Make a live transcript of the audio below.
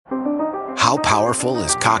How powerful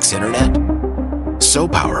is Cox Internet? So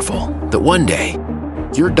powerful that one day,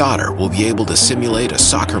 your daughter will be able to simulate a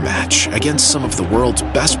soccer match against some of the world's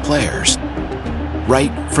best players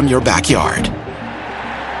right from your backyard.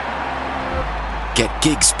 Get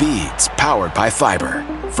gig speeds powered by fiber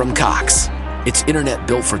from Cox. It's internet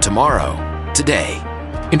built for tomorrow, today.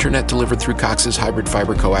 Internet delivered through Cox's hybrid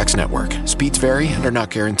fiber coax network. Speeds vary and are not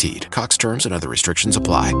guaranteed. Cox terms and other restrictions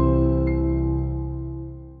apply.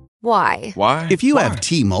 Why? If you have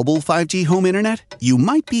T-Mobile 5G home internet, you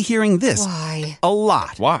might be hearing this Why? a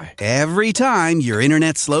lot. Why? Every time your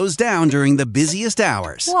internet slows down during the busiest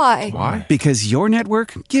hours. Why? Because your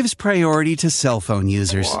network gives priority to cell phone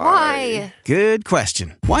users. Why? Good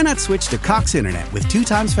question. Why not switch to Cox Internet with 2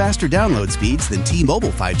 times faster download speeds than T-Mobile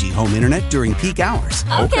 5G home internet during peak hours?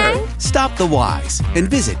 Okay. Stop the whys and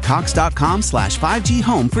visit cox.com/5G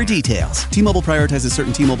home for details. T-Mobile prioritizes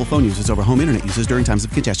certain T-Mobile phone users over home internet users during times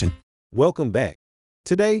of congestion. Welcome back.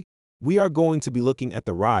 Today, we are going to be looking at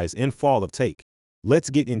the rise and fall of Tay-K. Let's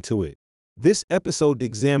get into it. This episode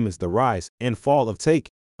examines the rise and fall of Tay-K,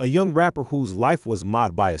 a young rapper whose life was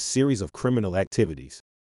marred by a series of criminal activities.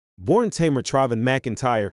 Born Tamer Travin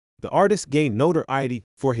McIntyre, the artist gained notoriety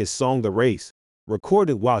for his song The Race,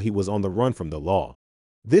 recorded while he was on the run from the law.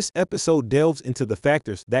 This episode delves into the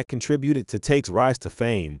factors that contributed to Tay-K's rise to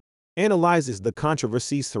fame, analyzes the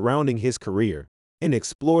controversies surrounding his career, and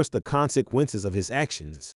explores the consequences of his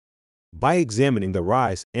actions. By examining the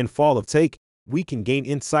rise and fall of Tay-K, we can gain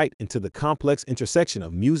insight into the complex intersection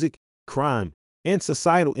of music, crime, and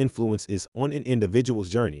societal influences on an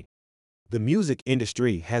individual's journey. The music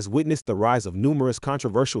industry has witnessed the rise of numerous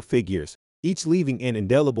controversial figures, each leaving an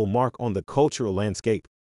indelible mark on the cultural landscape.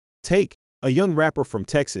 Tay-K, a young rapper from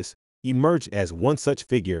Texas, emerged as one such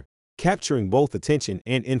figure, capturing both attention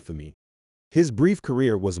and infamy. His brief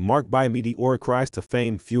career was marked by a meteoric rise to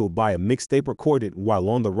fame fueled by a mixtape recorded while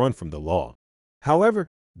on the run from the law. However,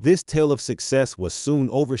 this tale of success was soon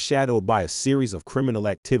overshadowed by a series of criminal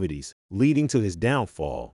activities, leading to his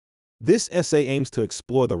downfall. This essay aims to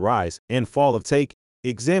explore the rise and fall of Tay-K,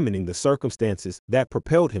 examining the circumstances that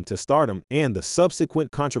propelled him to stardom and the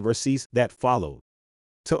subsequent controversies that followed.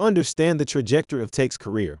 To understand the trajectory of Tay-K's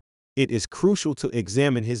career, it is crucial to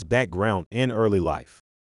examine his background and early life.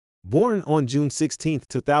 Born on June 16,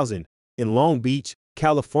 2000, in Long Beach,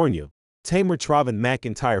 California, Tamer Travin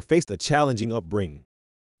McIntyre faced a challenging upbringing.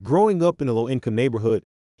 Growing up in a low-income neighborhood,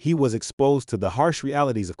 he was exposed to the harsh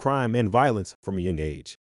realities of crime and violence from a young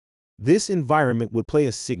age. This environment would play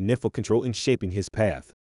a significant role in shaping his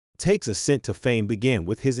path. Tay-K's ascent to fame began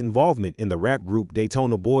with his involvement in the rap group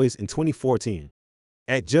Daytona Boys in 2014.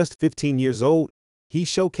 At just 15 years old, he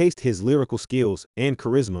showcased his lyrical skills and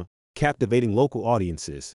charisma, captivating local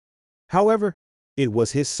audiences. However, it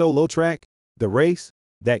was his solo track, The Race,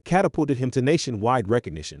 that catapulted him to nationwide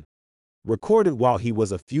recognition. Recorded while he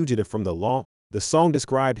was a fugitive from the law, the song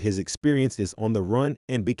described his experiences on the run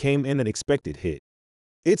and became an unexpected hit.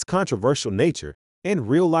 Its controversial nature and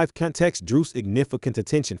real-life context drew significant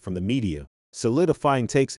attention from the media, solidifying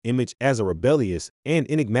Tay-K's image as a rebellious and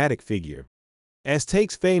enigmatic figure. As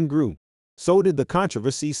Tay-K's fame grew, so did the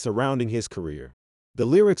controversies surrounding his career. The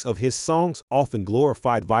lyrics of his songs often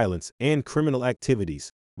glorified violence and criminal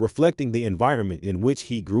activities, reflecting the environment in which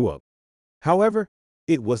he grew up. However,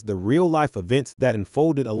 it was the real-life events that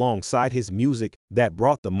unfolded alongside his music that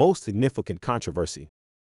brought the most significant controversy.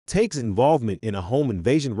 Tay-K's involvement in a home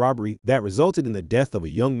invasion robbery that resulted in the death of a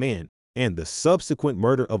young man and the subsequent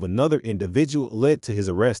murder of another individual led to his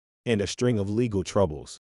arrest and a string of legal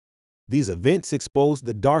troubles. These events exposed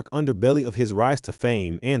the dark underbelly of his rise to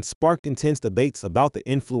fame and sparked intense debates about the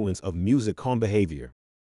influence of music on behavior.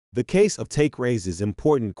 The case of Tay-K raises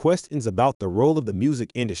important questions about the role of the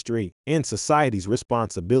music industry and society's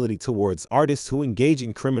responsibility towards artists who engage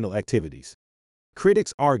in criminal activities.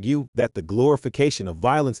 Critics argue that the glorification of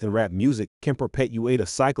violence in rap music can perpetuate a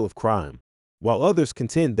cycle of crime, while others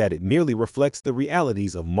contend that it merely reflects the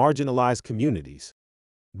realities of marginalized communities.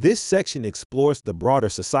 This section explores the broader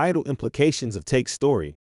societal implications of Tay-K's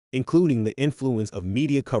story, including the influence of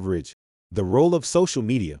media coverage, the role of social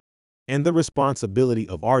media, and the responsibility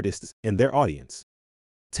of artists and their audience.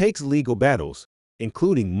 Tay-K's legal battles,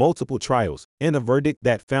 including multiple trials and a verdict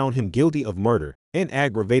that found him guilty of murder and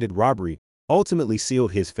aggravated robbery, ultimately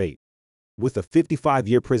sealed his fate. With a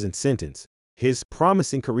 55-year prison sentence, his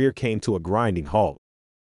promising career came to a grinding halt.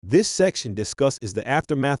 This section discusses the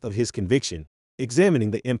aftermath of his conviction, examining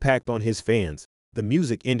the impact on his fans, the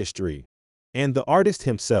music industry, and the artist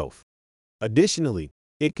himself. Additionally,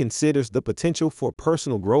 it considers the potential for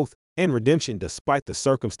personal growth and redemption despite the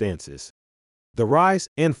circumstances. The rise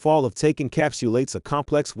and fall of Take encapsulates a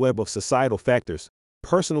complex web of societal factors,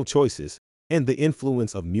 personal choices, and the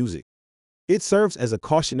influence of music. It serves as a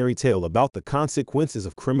cautionary tale about the consequences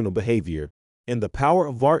of criminal behavior and the power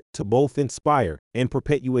of art to both inspire and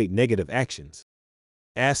perpetuate negative actions.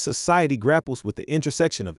 As society grapples with the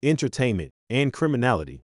intersection of entertainment and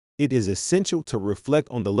criminality, it is essential to reflect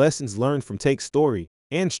on the lessons learned from Take's story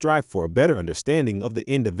and strive for a better understanding of the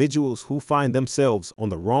individuals who find themselves on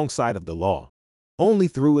the wrong side of the law. Only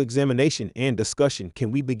through examination and discussion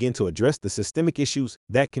can we begin to address the systemic issues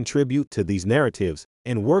that contribute to these narratives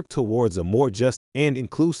and work towards a more just and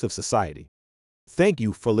inclusive society. Thank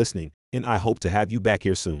you for listening, and I hope to have you back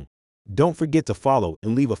here soon. Don't forget to follow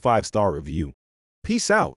and leave a 5-star review.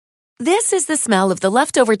 Peace out. This is the smell of the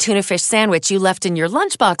leftover tuna fish sandwich you left in your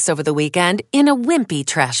lunchbox over the weekend in a wimpy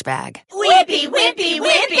trash bag. Wimpy, wimpy,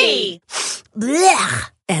 wimpy!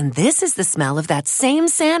 Blech! And this is the smell of that same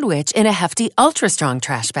sandwich in a hefty, ultra-strong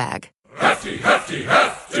trash bag. Hefty, hefty,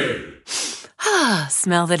 hefty! Ah,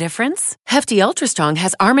 smell the difference? Hefty Ultra Strong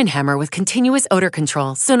has Arm & Hammer with continuous odor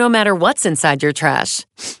control, so no matter what's inside your trash,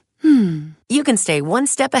 you can stay one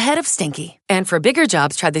step ahead of stinky. And for bigger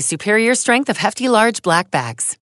jobs, try the superior strength of Hefty Large Black Bags.